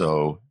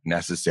so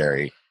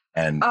necessary.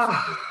 And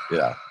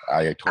yeah,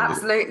 I totally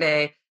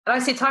absolutely. And I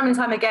see time and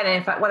time again, and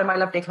in fact, one of my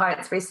lovely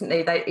clients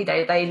recently,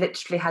 they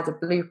literally had a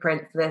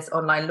blueprint for this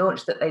online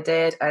launch that they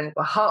did and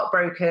were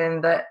heartbroken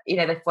that,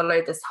 they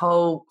followed this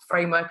whole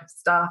framework of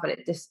stuff and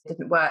it just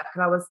didn't work.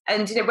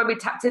 And when we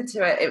tapped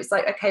into it, it was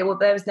like, okay, well,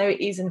 there was no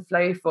ease and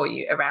flow for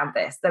you around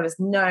this. There was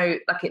no,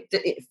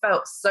 it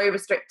felt so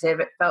restrictive.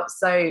 It felt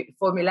so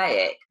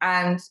formulaic.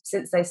 And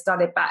since they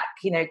started back,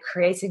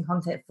 creating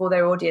content for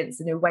their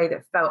audience in a way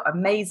that felt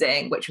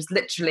amazing, which was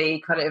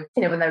literally kind of,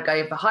 when they were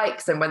going for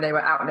hikes and when they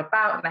were out and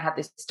about, and I had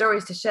these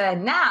stories to share.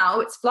 Now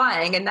it's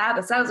flying and now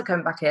the sales are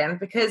coming back in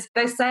because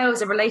those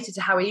sales are related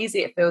to how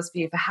easy it feels for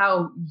you, for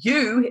how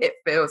it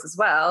feels as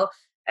well.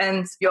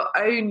 And your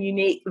own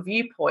unique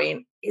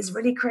viewpoint is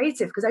really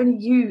creative because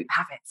only you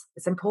have it.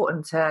 It's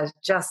important to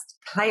just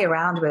play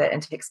around with it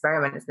and to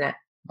experiment, isn't it?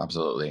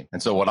 Absolutely.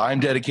 And so what I'm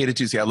dedicated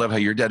to, I love how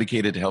you're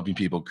dedicated to helping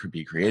people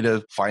be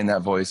creative, find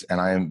that voice. And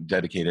I am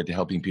dedicated to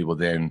helping people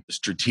then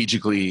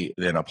strategically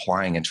then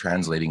applying and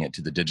translating it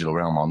to the digital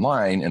realm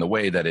online in a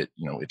way that it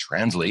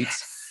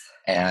translates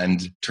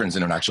and turns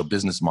into an actual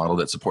business model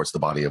that supports the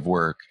body of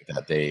work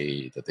that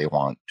they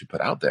want to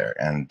put out there.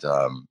 And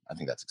I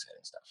think that's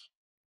exciting stuff.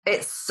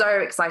 It's so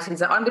exciting.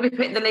 So I'm going to be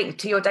putting the link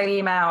to your daily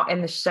email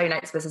in the show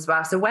notes for this as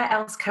well. So where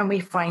else can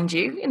we find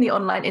you in the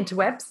online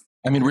interwebs?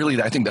 I mean,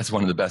 really, I think that's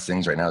one of the best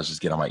things right now is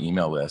just get on my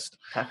email list.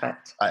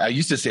 Perfect. I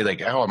used to say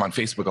I'm on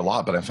Facebook a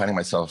lot, but I'm finding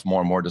myself more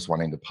and more just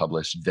wanting to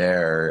publish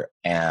there.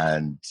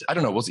 And I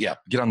don't know.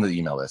 Get on the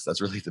email list.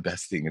 That's really the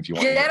best thing if you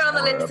want to get on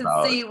the list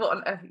and see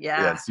what.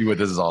 See what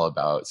this is all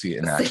about. See it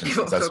in action.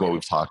 That's what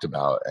we've talked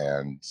about.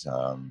 And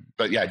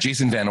but yeah,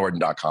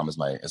 jasonvanorden.com is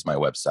my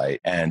website,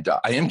 and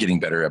I am getting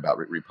better about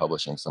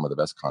republishing some of the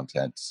best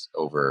content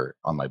over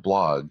on my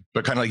blog.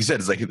 But kind of like you said,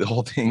 it's like the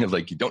whole thing of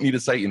like you don't need a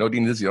site, you don't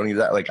need this, you don't need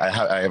that. Like I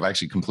have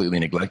actually completely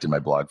neglected my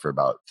blog for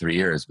about 3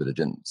 years, but it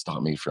didn't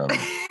stop me from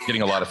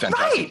getting a lot of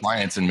fantastic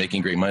clients and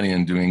making great money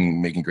and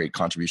making great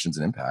contributions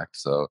and impact.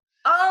 So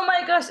oh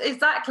my gosh,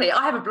 exactly.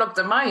 I haven't blogged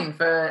on mine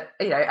for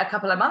a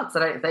couple of months, I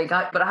don't think,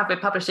 but I have been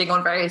publishing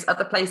on various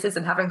other places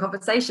and having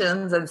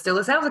conversations, and still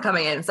the sales are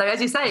coming in. So as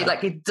you say,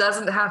 it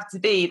doesn't have to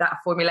be that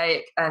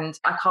formulaic. And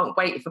I can't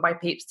wait for my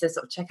peeps to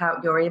sort of check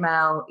out your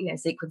email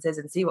sequences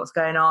and see what's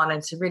going on,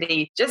 and to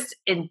really just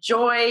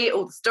enjoy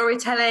all the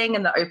storytelling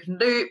and the open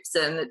loops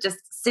and just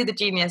see the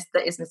genius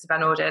that is Mr.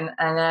 Van Orden.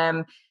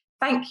 And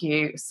thank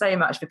you so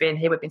much for being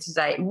here with me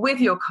today with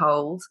your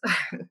cold.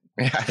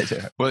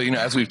 Yeah. Well,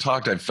 as we've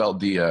talked, I've felt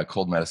the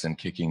cold medicine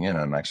kicking in.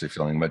 I'm actually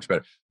feeling much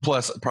better.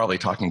 Plus, probably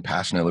talking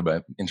passionately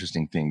about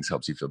interesting things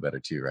helps you feel better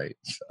too, right?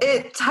 So,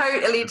 it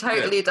totally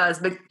does.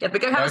 But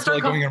go have a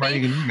strong going and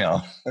writing an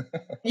email.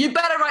 You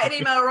better write an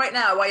email right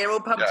now while you're all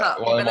pumped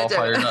up. Well, I'm all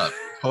fired up.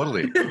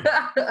 Totally.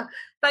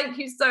 Thank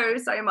you so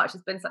much.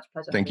 It's been such a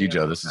pleasure. Thank you,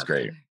 Joe. This is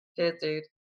great. Cheers, dude.